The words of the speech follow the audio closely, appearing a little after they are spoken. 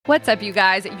What's up, you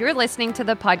guys? You're listening to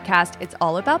the podcast It's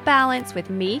All About Balance with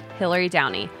me, Hillary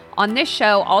Downey. On this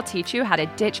show, I'll teach you how to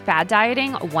ditch fad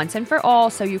dieting once and for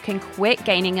all so you can quit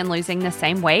gaining and losing the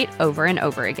same weight over and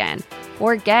over again.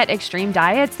 Forget extreme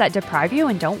diets that deprive you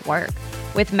and don't work.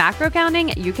 With macro counting,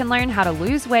 you can learn how to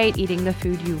lose weight eating the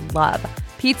food you love.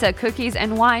 Pizza, cookies,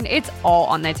 and wine, it's all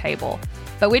on the table.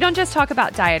 But we don't just talk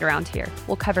about diet around here.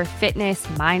 We'll cover fitness,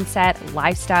 mindset,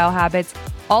 lifestyle habits,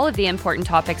 all of the important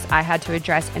topics I had to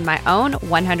address in my own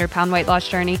 100-pound weight loss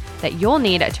journey that you'll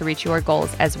need to reach your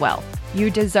goals as well.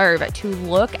 You deserve to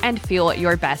look and feel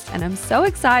your best, and I'm so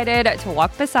excited to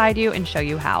walk beside you and show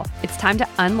you how. It's time to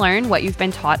unlearn what you've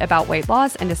been taught about weight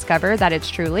loss and discover that it's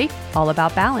truly all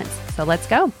about balance. So let's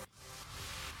go.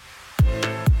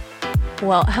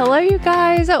 Well, hello, you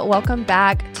guys. Welcome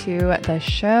back to the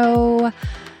show.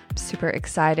 I'm super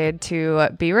excited to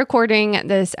be recording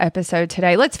this episode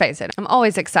today. Let's face it, I'm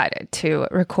always excited to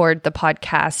record the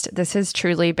podcast. This has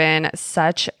truly been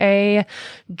such a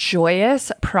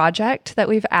joyous project that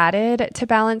we've added to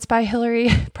Balance by Hillary,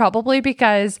 probably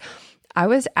because I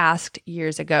was asked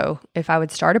years ago if I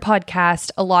would start a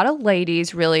podcast. A lot of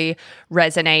ladies really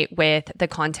resonate with the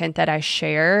content that I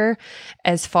share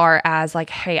as far as like,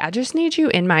 hey, I just need you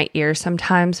in my ear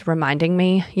sometimes reminding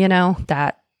me,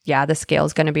 that, yeah, the scale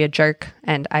is going to be a jerk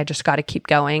and I just got to keep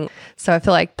going. So I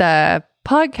feel like the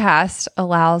podcast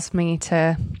allows me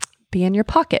to be in your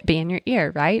pocket, be in your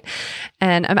ear, right?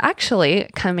 And I'm actually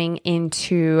coming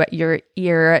into your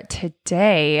ear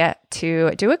today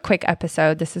to do a quick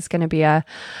episode. This is going to be a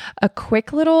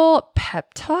quick little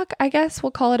pep talk, I guess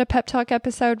we'll call it a pep talk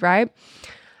episode, right?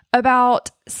 About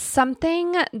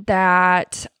something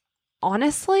that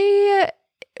honestly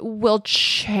will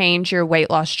change your weight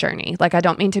loss journey. Like, I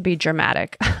don't mean to be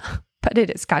dramatic, but it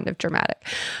is kind of dramatic.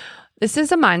 This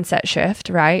is a mindset shift,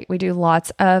 right? We do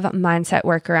lots of mindset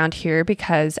work around here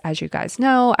because, as you guys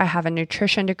know, I have a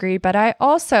nutrition degree, but I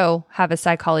also have a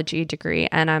psychology degree,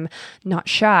 and I'm not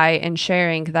shy in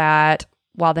sharing that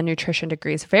while the nutrition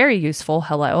degree is very useful,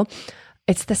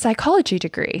 it's the psychology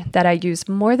degree that I use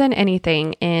more than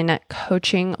anything in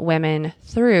coaching women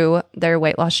through their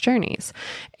weight loss journeys.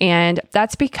 And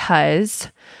that's because,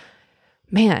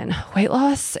 man, weight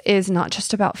loss is not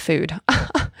just about food.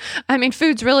 I mean,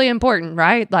 food's really important,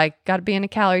 right? Like, got to be in a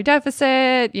calorie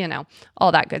deficit,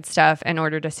 all that good stuff in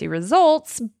order to see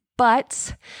results.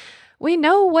 But we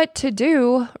know what to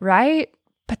do, right?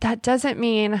 But that doesn't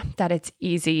mean that it's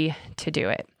easy to do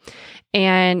it.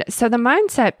 And so the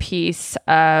mindset piece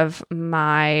of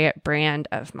my brand,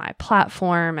 of my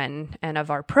platform and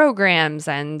of our programs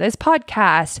and this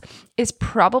podcast is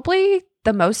probably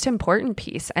the most important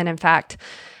piece. And in fact,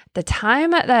 the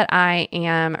time that I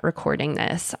am recording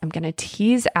this, I'm going to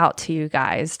tease out to you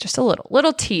guys just a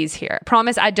little tease here. I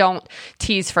promise I don't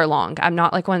tease for long. I'm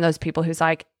not like one of those people who's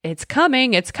like, it's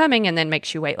coming, and then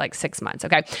makes you wait like 6 months.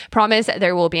 Okay. Promise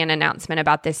there will be an announcement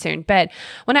about this soon. But I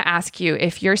want to ask you,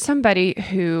 if you're somebody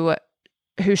who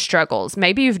struggles,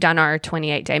 maybe you've done our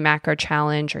 28-day macro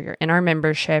challenge, or you're in our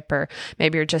membership, or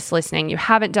maybe you're just listening, you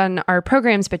haven't done our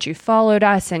programs, but you followed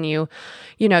us and you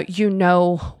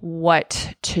know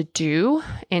what to do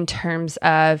in terms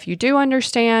of, you do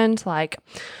understand like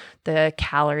the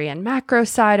calorie and macro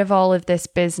side of all of this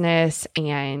business,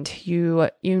 and you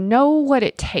know what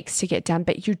it takes to get done,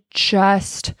 but you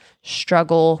just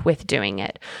struggle with doing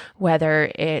it,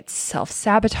 whether it's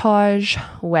self-sabotage,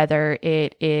 whether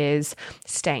it is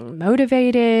staying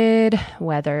motivated,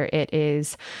 whether it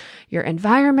is your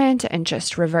environment and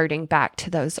just reverting back to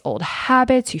those old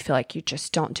habits. You feel like you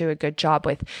just don't do a good job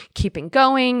with keeping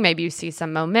going. Maybe you see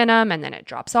some momentum and then it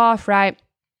drops off, right?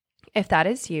 If that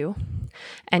is you,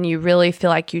 and you really feel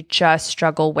like you just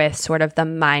struggle with sort of the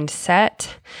mindset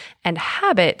and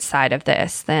habit side of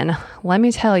this, then let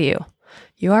me tell you,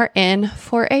 you are in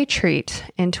for a treat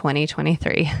in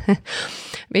 2023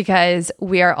 because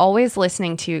we are always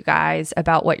listening to you guys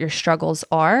about what your struggles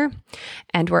are.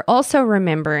 And we're also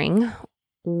remembering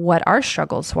what our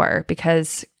struggles were,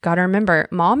 because gotta remember,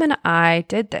 Mom and I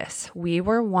did this. We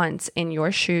were once in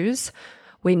your shoes.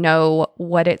 We know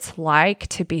what it's like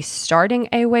to be starting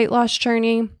a weight loss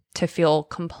journey, to feel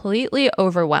completely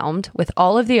overwhelmed with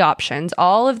all of the options,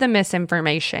 all of the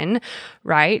misinformation,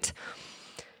 right?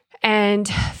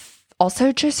 And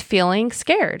also just feeling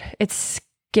scared. It's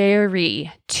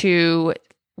scary to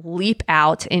leap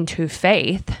out into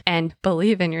faith and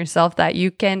believe in yourself that you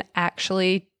can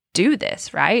actually do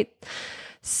this, right?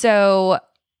 So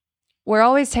we're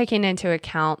always taking into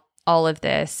account all of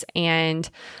this, and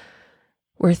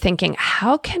we're thinking,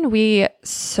 how can we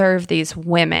serve these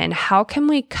women? How can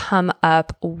we come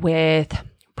up with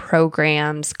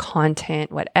programs,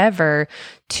 content, whatever,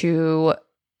 to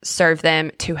serve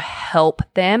them, to help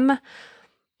them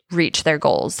reach their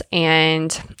goals.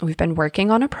 And we've been working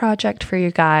on a project for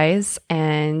you guys,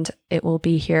 and it will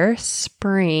be here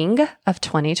spring of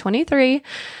 2023.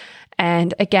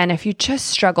 And again, if you just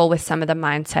struggle with some of the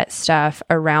mindset stuff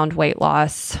around weight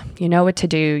loss, you know what to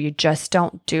do, you just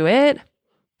don't do it,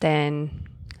 then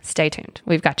stay tuned.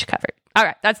 We've got you covered. All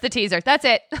right, that's the teaser. That's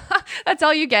it. That's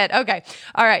all you get. Okay.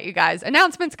 All right, you guys.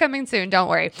 Announcements coming soon. Don't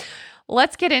worry.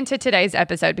 Let's get into today's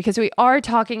episode because we are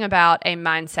talking about a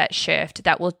mindset shift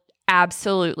that will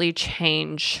absolutely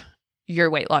change your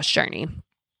weight loss journey. And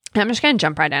I'm just going to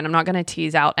jump right in. I'm not going to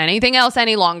tease out anything else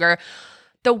any longer.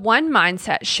 The one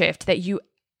mindset shift that you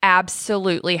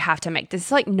absolutely have to make, this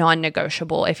is like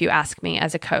non-negotiable if you ask me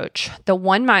as a coach. The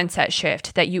one mindset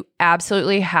shift that you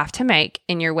absolutely have to make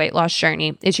in your weight loss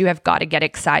journey is you have got to get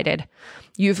excited.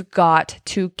 You've got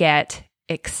to get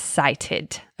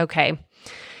excited. Okay.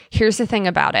 Here's the thing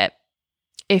about it.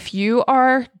 If you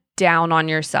are down on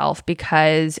yourself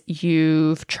because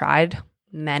you've tried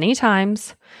many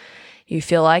times, you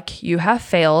feel like you have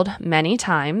failed many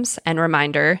times, and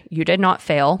reminder, you did not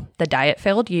fail. The diet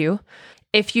failed you.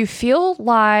 If you feel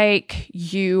like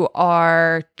you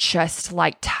are just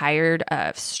like tired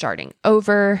of starting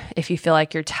over, if you feel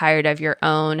like you're tired of your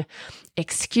own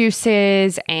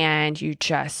excuses and you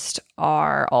just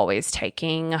are always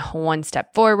taking one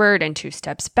step forward and two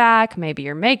steps back, maybe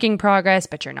you're making progress,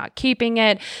 but you're not keeping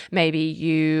it. Maybe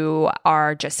you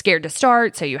are just scared to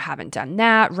start, so you haven't done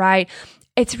that, right?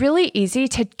 It's really easy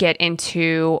to get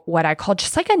into what I call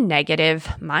just like a negative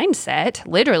mindset,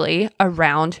 literally,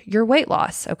 around your weight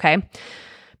loss, okay?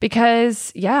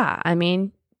 Because, yeah, I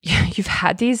mean, you've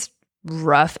had these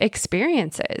rough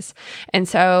experiences. And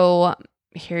so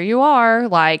here you are,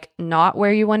 like not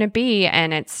where you want to be,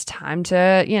 and it's time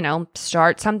to,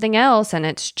 start something else. And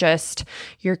it's just,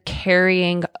 you're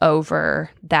carrying over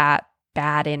that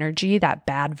bad energy, that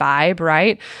bad vibe,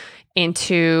 right,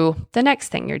 into the next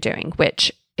thing you're doing,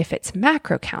 which if it's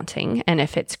macro counting and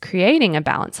if it's creating a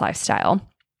balanced lifestyle,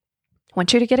 I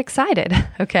want you to get excited,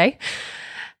 okay?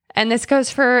 And this goes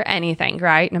for anything,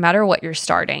 right? No matter what you're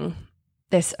starting,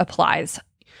 this applies.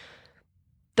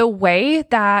 The way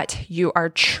that you are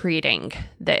treating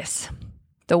this,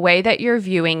 the way that you're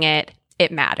viewing it,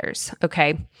 it matters,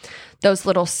 okay? Those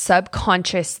little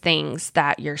subconscious things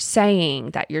that you're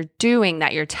saying, that you're doing,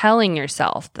 that you're telling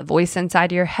yourself, the voice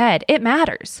inside your head, it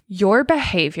matters. Your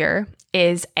behavior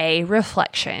is a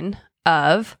reflection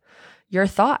of your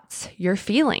thoughts, your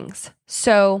feelings.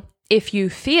 So if you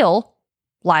feel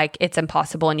like it's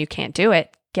impossible and you can't do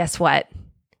it, guess what?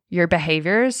 Your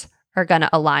behaviors are going to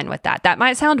align with that. That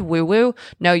might sound woo-woo.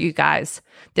 No, you guys,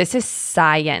 this is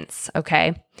science,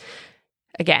 okay?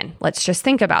 Again, let's just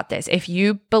think about this. If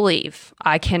you believe,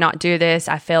 I cannot do this,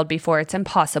 I failed before, it's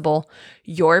impossible,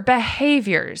 your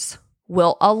behaviors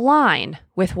will align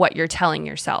with what you're telling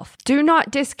yourself. Do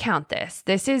not discount this.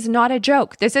 This is not a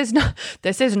joke. This is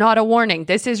not a warning.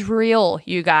 This is real,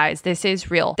 you guys. This is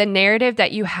real. The narrative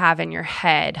that you have in your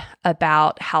head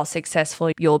about how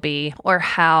successful you'll be or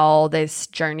how this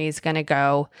journey is going to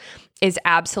go is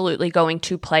absolutely going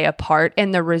to play a part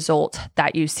in the result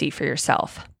that you see for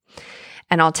yourself.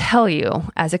 And I'll tell you,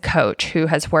 as a coach who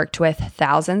has worked with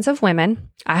thousands of women,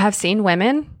 I have seen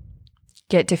women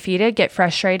get defeated, get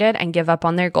frustrated, and give up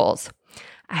on their goals.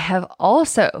 I have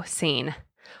also seen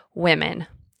women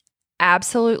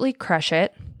absolutely crush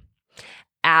it,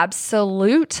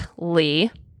 absolutely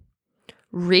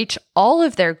reach all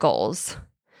of their goals,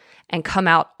 and come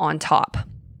out on top.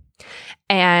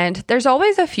 And there's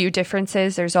always a few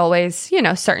differences. There's always,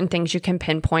 certain things you can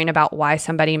pinpoint about why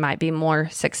somebody might be more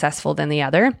successful than the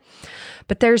other.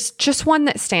 But there's just one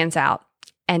that stands out,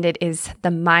 and it is the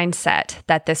mindset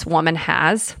that this woman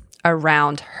has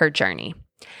around her journey.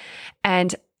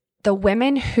 And the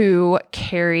women who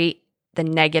carry the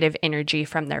negative energy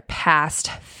from their past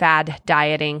fad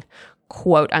dieting,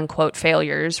 quote unquote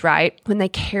failures, right? When they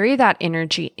carry that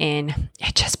energy in,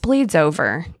 it just bleeds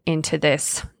over into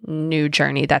this new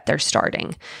journey that they're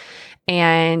starting.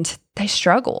 And they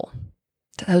struggle.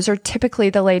 Those are typically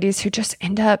the ladies who just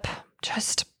end up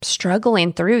just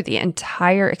struggling through the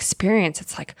entire experience.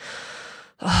 It's like,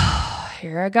 oh,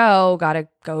 here I go. Gotta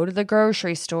go to the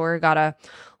grocery store. Gotta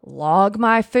log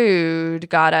my food.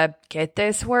 Gotta get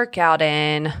this workout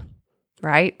in.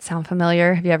 Right? Sound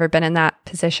familiar? Have you ever been in that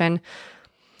position?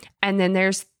 And then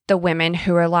there's the women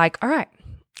who are like, all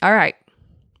right,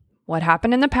 what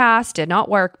happened in the past did not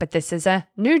work, but this is a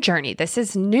new journey. This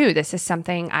is new. This is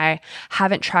something I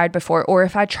haven't tried before. Or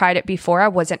if I tried it before, I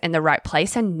wasn't in the right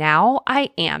place. And now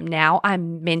I am. Now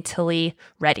I'm mentally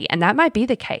ready. And that might be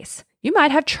the case. You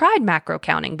might have tried macro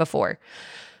counting before.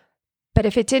 But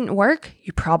if it didn't work,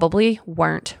 you probably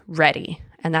weren't ready.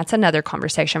 And that's another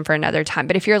conversation for another time.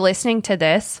 But if you're listening to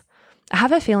this, I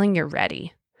have a feeling you're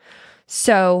ready.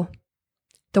 So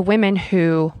the women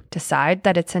who decide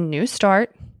that it's a new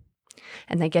start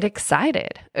and they get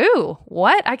excited. Ooh,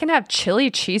 what? I can have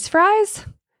chili cheese fries?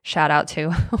 Shout out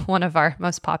to one of our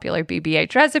most popular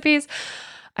BBH recipes.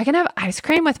 I can have ice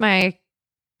cream with my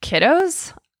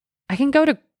kiddos. I can go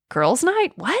to girls'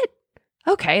 night. What?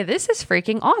 Okay, this is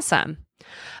freaking awesome.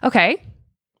 Okay,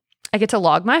 I get to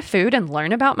log my food and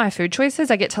learn about my food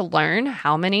choices. I get to learn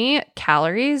how many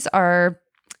calories are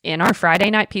in our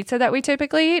Friday night pizza that we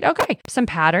typically eat. Okay, some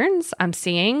patterns. I'm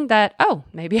seeing that,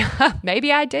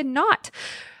 maybe I did not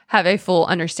have a full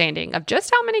understanding of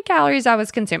just how many calories I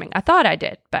was consuming. I thought I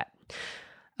did, but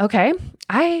okay,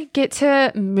 I get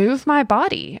to move my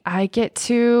body. I get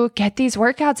to get these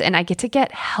workouts and I get to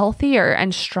get healthier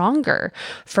and stronger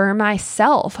for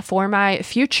myself, for my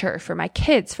future, for my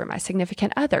kids, for my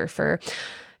significant other, for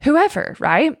whoever,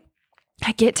 right?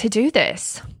 I get to do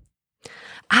this.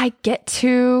 I get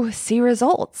to see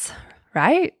results,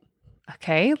 right?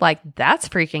 Okay, like that's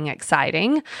freaking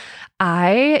exciting.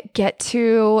 I get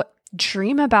to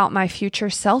dream about my future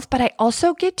self, but I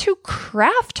also get to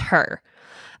craft her.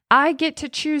 I get to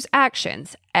choose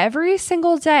actions every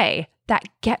single day that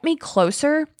get me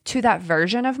closer to that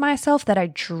version of myself that I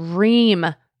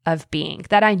dream of being,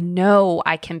 that I know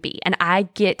I can be, and I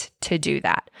get to do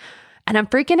that. And I'm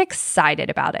freaking excited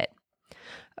about it.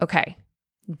 Okay.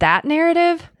 That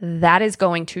narrative, that is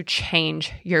going to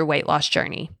change your weight loss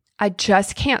journey. I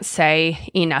just can't say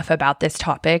enough about this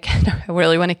topic. I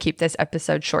really want to keep this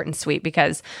episode short and sweet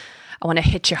because I want to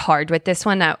hit you hard with this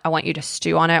one. I want you to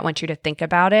stew on it. I want you to think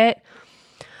about it.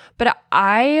 But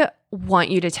I want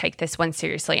you to take this one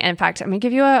seriously. And in fact, I'm going to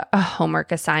give you a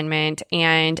homework assignment.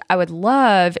 And I would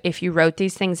love if you wrote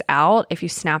these things out, if you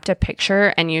snapped a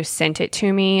picture and you sent it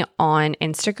to me on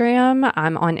Instagram.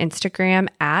 I'm on Instagram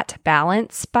at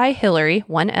Balance by Hillary,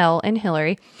 1 L in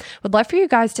Hillary. Would love for you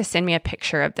guys to send me a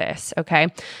picture of this, okay?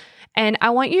 And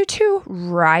I want you to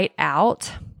write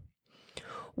out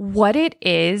what it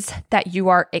is that you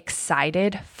are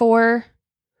excited for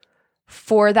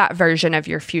that version of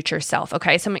your future self.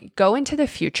 Okay, so I'm going to go into the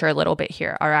future a little bit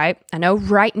here, all right? I know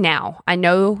right now, I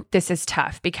know this is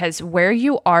tough because where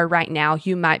you are right now,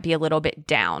 you might be a little bit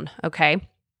down, okay?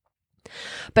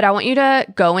 But I want you to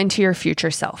go into your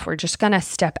future self. We're just going to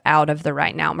step out of the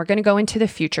right now. And we're going to go into the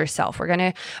future self. We're going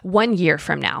to, 1 year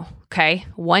from now, okay?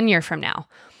 1 year from now.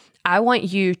 I want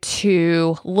you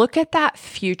to look at that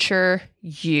future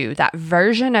you, that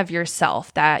version of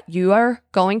yourself that you are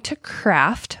going to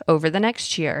craft over the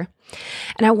next year.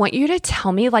 And I want you to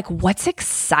tell me like what's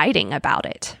exciting about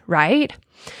it, right?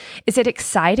 Is it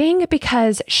exciting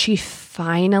because she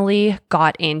finally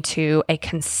got into a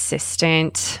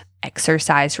consistent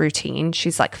exercise routine?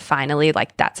 She's like finally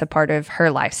like that's a part of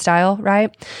her lifestyle,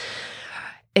 right?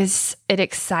 Is it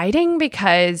exciting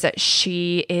because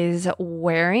she is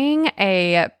wearing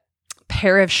a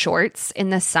pair of shorts in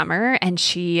the summer and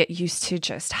she used to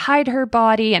just hide her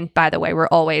body? And by the way, we're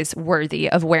always worthy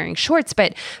of wearing shorts,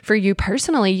 but for you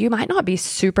personally, you might not be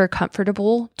super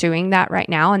comfortable doing that right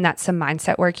now. And that's some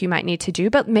mindset work you might need to do,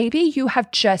 but maybe you have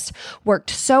just worked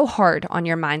so hard on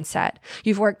your mindset.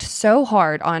 You've worked so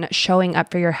hard on showing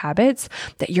up for your habits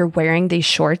that you're wearing these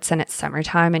shorts and it's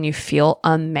summertime and you feel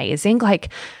amazing. Like,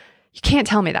 you can't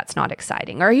tell me that's not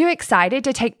exciting. Are you excited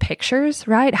to take pictures,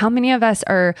 right? How many of us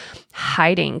are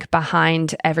hiding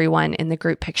behind everyone in the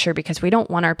group picture because we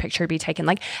don't want our picture to be taken?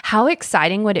 Like, how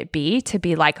exciting would it be to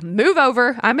be like, move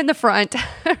over, I'm in the front,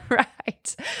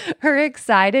 right? Or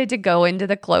excited to go into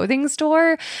the clothing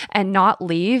store and not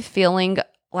leave feeling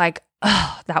like,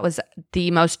 oh, that was the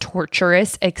most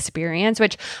torturous experience,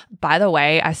 which, by the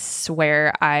way, I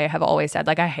swear I have always said,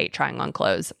 like, I hate trying on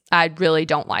clothes. I really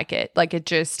don't like it. Like, it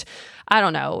just, I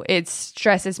don't know, it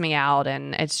stresses me out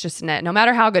and it's just, no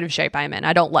matter how good of shape I'm in,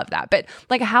 I don't love that. But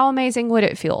like, how amazing would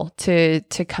it feel to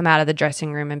come out of the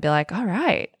dressing room and be like, all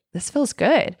right, this feels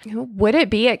good. Would it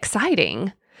be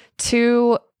exciting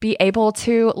to be able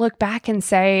to look back and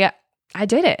say, I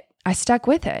did it. I stuck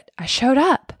with it. I showed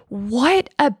up. what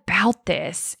about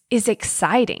this is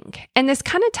exciting? And this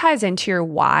kind of ties into your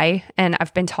why. And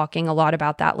I've been talking a lot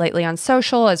about that lately on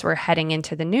social as we're heading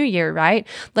into the new year, right?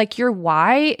 Like your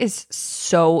why is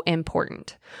so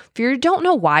important. If you don't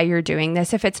know why you're doing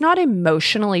this, if it's not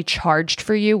emotionally charged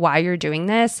for you, why you're doing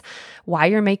this, why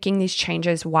you're making these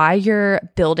changes, why you're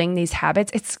building these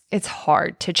habits, it's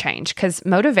hard to change because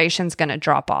motivation's going to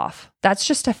drop off. That's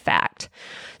just a fact.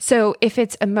 So if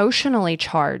it's emotionally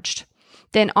charged,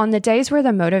 then on the days where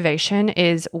the motivation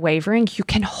is wavering, you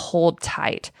can hold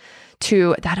tight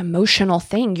to that emotional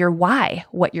thing, your why,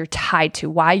 what you're tied to,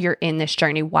 why you're in this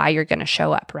journey, why you're going to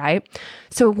show up, right?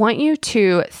 So I want you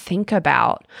to think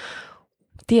about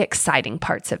the exciting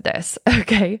parts of this,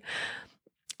 okay?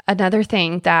 Another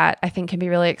thing that I think can be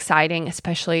really exciting,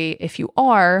 especially if you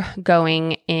are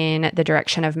going in the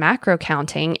direction of macro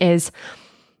counting, is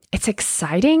it's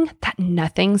exciting that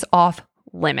nothing's off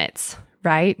limits,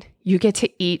 right? You get to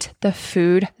eat the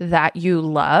food that you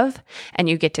love and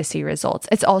you get to see results.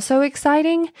 It's also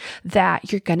exciting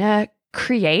that you're going to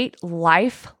create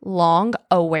lifelong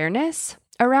awareness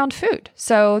around food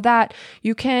so that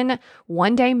you can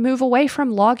one day move away from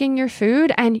logging your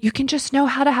food and you can just know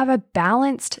how to have a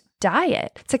balanced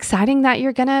diet. It's exciting that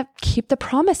you're going to keep the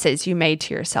promises you made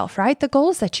to yourself, right? The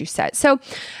goals that you set. So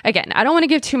again, I don't want to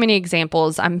give too many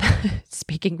examples. I'm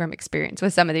speaking from experience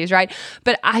with some of these, right?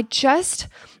 But I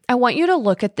want you to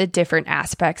look at the different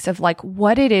aspects of like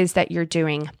what it is that you're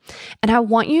doing. And I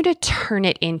want you to turn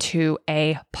it into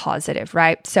a positive,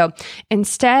 right? So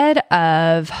instead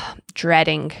of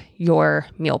dreading your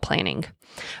meal planning,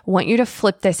 I want you to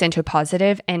flip this into a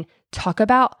positive and talk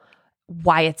about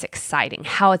why it's exciting,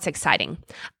 how it's exciting.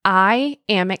 I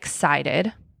am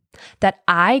excited that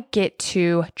I get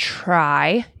to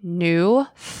try new,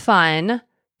 fun,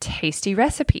 tasty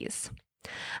recipes.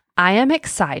 I am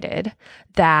excited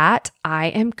that I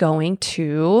am going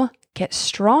to get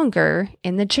stronger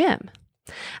in the gym.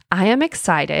 I am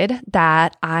excited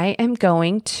that I am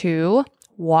going to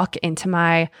walk into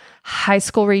my high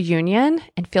school reunion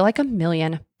and feel like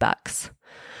 $1,000,000.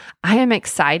 I am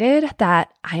excited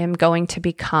that I am going to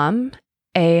become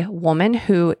a woman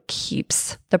who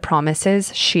keeps the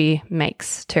promises she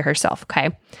makes to herself,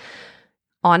 okay?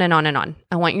 On and on and on.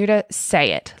 I want you to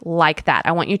say it like that.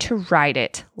 I want you to write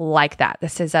it like that.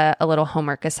 This is a little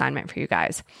homework assignment for you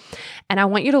guys. And I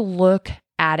want you to look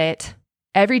at it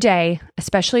every day,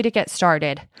 especially to get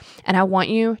started. And I want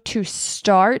you to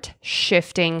start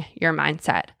shifting your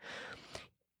mindset.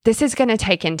 This is going to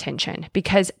take intention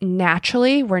because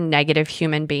naturally we're negative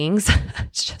human beings.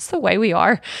 It's just the way we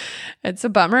are. It's a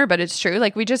bummer, but it's true.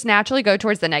 Like we just naturally go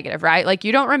towards the negative, right? Like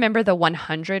you don't remember the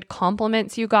 100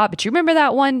 compliments you got, but you remember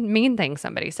that one mean thing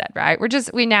somebody said, right?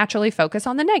 We naturally focus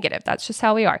on the negative. That's just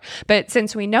how we are. But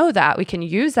since we know that, we can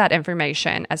use that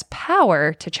information as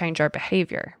power to change our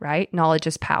behavior, right? Knowledge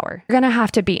is power. You're going to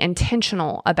have to be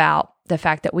intentional about the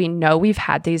fact that we know we've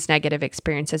had these negative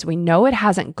experiences. We know it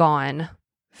hasn't gone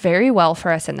very well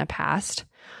for us in the past,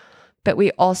 but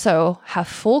we also have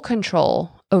full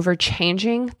control over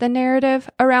changing the narrative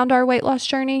around our weight loss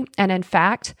journey. And in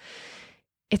fact,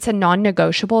 it's a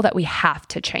non-negotiable that we have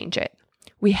to change it.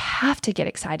 We have to get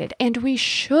excited, and we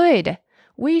should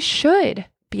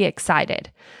be excited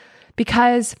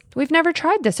because we've never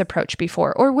tried this approach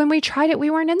before, or when we tried it, we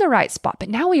weren't in the right spot, but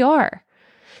now we are.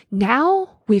 Now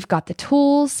we've got the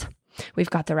tools, we've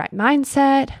got the right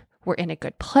mindset, we're in a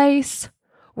good place.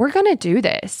 We're going to do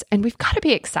this, and we've got to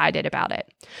be excited about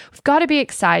it. We've got to be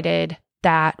excited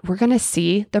that we're going to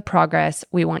see the progress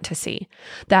we want to see.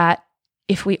 That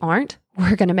if we aren't,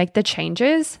 we're going to make the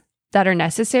changes that are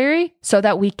necessary so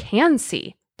that we can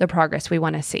see the progress we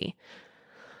want to see.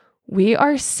 We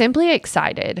are simply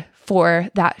excited for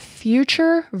that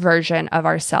future version of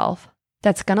ourselves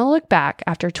that's going to look back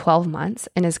after 12 months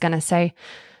and is going to say,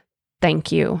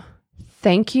 thank you.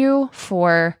 Thank you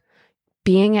for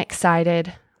being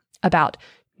excited about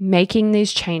making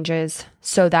these changes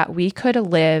so that we could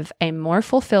live a more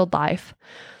fulfilled life,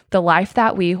 the life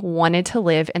that we wanted to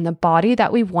live in the body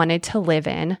that we wanted to live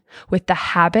in, with the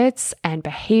habits and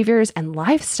behaviors and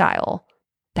lifestyle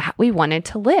that we wanted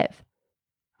to live.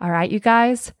 All right, you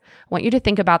guys, I want you to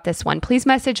think about this one. Please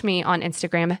message me on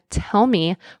Instagram. Tell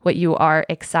me what you are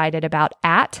excited about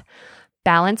at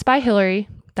Balance by Hillary.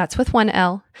 That's with one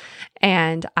L.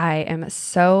 And I am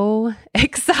so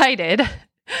excited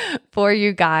for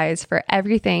you guys, for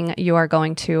everything you are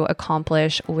going to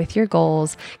accomplish with your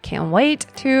goals. Can't wait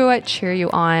to cheer you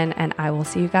on. And I will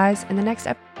see you guys in the next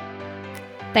episode.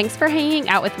 Thanks for hanging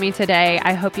out with me today.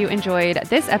 I hope you enjoyed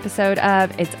this episode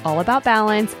of It's All About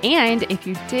Balance. And if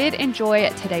you did enjoy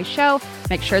today's show,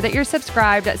 make sure that you're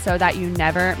subscribed so that you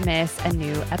never miss a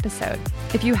new episode.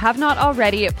 If you have not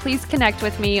already, please connect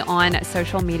with me on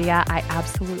social media. I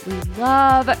absolutely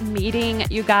love meeting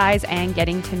you guys and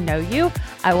getting to know you.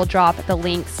 I will drop the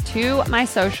links to my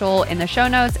social in the show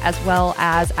notes as well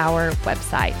as our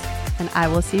website. And I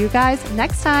will see you guys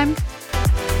next time.